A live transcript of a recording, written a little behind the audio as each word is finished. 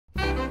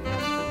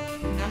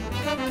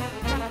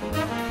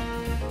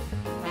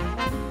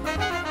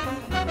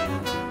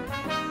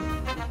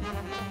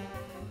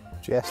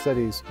Jazz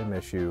Studies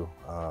MSU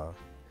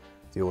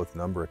deal with a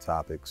number of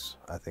topics.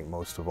 I think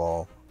most of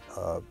all,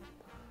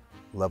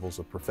 levels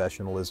of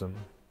professionalism,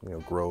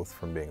 growth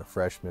from being a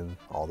freshman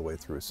all the way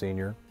through a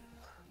senior,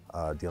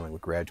 dealing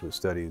with graduate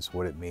studies,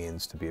 what it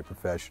means to be a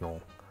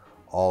professional,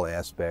 all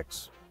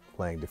aspects,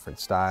 playing different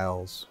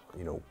styles,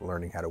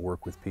 learning how to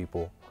work with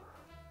people,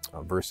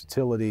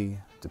 versatility,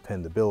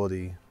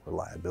 dependability,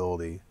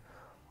 reliability,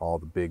 all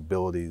the big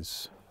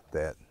abilities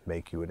that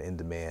make you an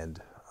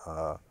in-demand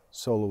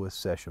soloist,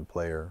 session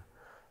player,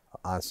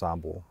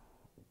 ensemble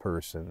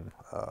person,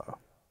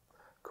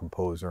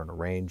 composer and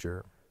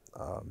arranger.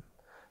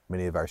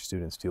 Many of our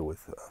students deal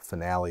with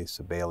Finale,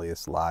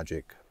 Sibelius,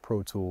 Logic,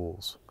 Pro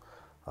Tools.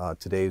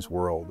 Today's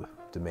world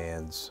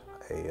demands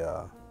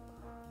a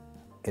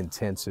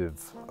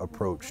intensive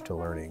approach to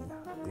learning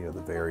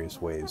the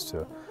various ways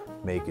to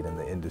make it in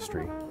the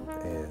industry,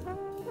 and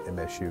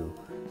MSU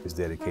is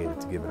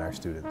dedicated to giving our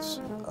students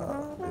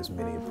as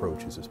many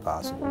approaches as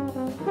possible.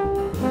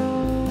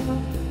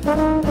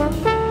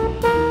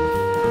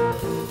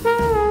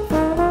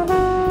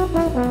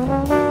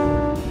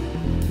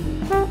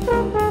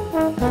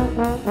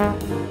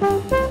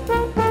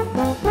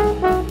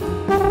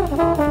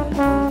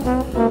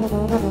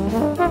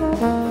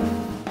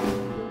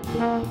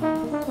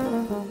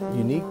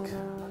 Unique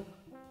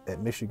at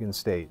Michigan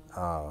State,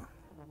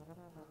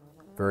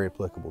 very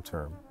applicable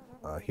term.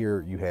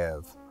 Here you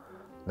have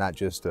not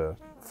just a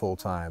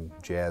full-time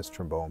jazz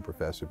trombone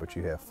professor, but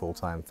you have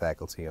full-time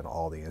faculty on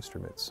all the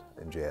instruments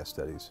in jazz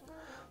studies,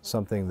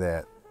 something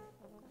that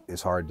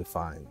is hard to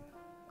find,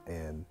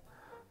 and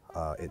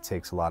it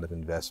takes a lot of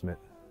investment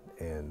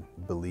and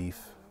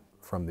belief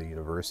from the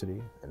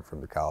university and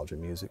from the College of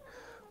Music.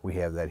 We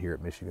have that here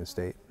at Michigan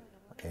State,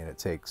 and it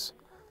takes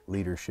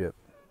leadership.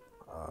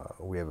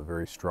 We have a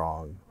very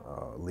strong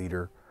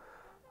leader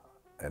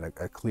and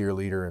a clear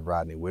leader in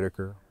Rodney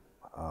Whitaker.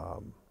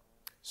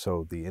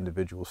 So the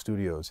individual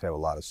studios have a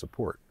lot of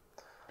support.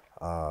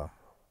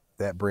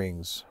 That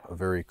brings a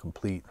very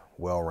complete,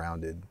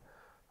 well-rounded,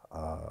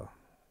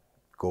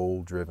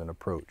 goal-driven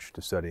approach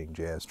to studying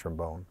jazz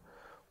trombone.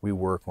 We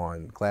work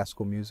on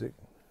classical music,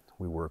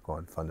 we work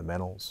on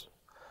fundamentals,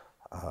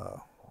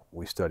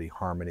 we study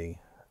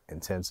harmony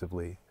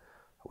intensively,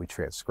 we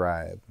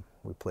transcribe,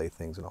 we play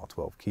things in all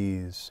 12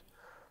 keys,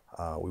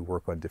 we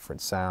work on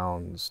different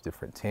sounds,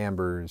 different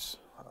timbres,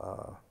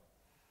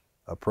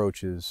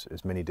 approaches,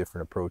 as many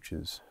different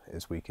approaches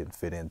as we can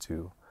fit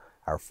into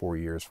our 4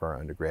 years for our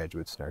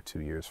undergraduates and our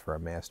 2 years for our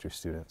master's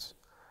students.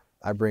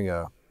 I bring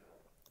a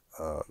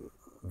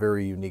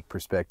very unique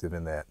perspective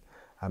in that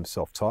I'm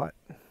self-taught.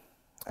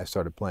 I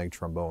started playing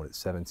trombone at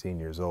 17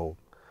 years old,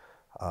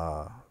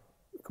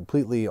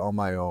 completely on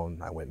my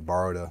own. I went and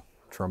borrowed a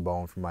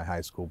trombone from my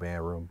high school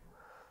band room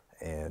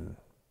and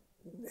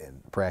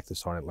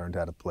practiced on it, learned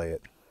how to play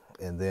it,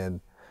 and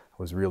then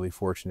was really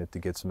fortunate to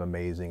get some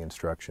amazing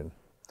instruction,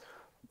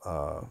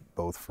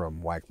 both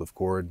from Wycliffe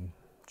Gordon,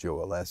 Joe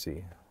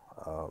Alessi.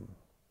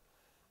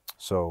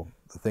 So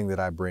the thing that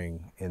I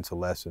bring into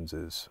lessons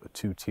is a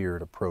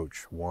two-tiered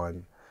approach.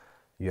 One,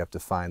 you have to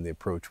find the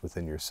approach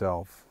within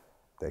yourself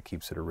that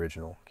keeps it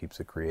original, keeps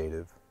it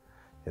creative,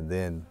 and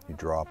then you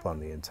draw upon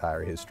the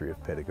entire history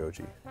of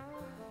pedagogy,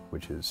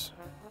 which is,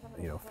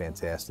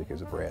 fantastic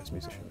as a brass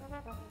musician.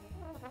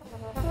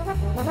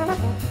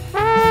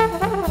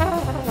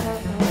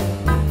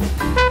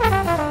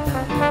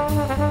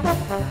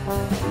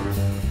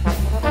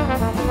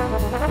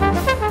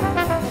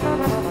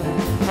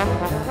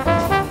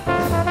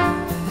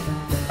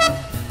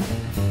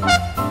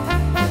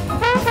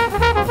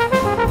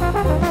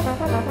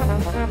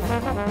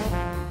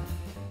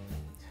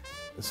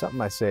 It's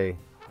something I say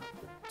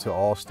to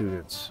all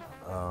students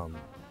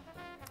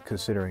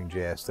considering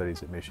jazz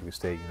studies at Michigan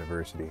State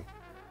University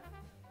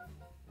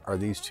are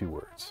these two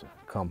words: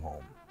 come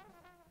home.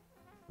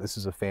 This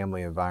is a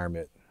family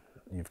environment.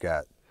 You've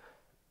got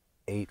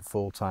 8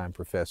 full-time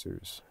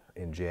professors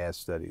in jazz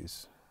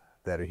studies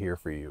that are here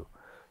for you.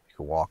 You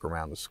can walk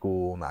around the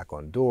school, knock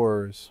on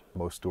doors.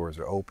 Most doors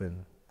are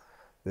open.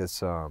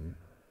 There's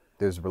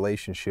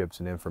relationships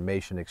and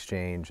information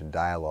exchange and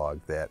dialogue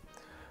that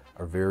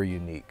are very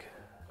unique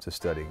to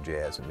studying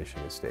jazz at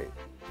Michigan State.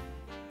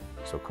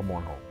 So come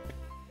on home.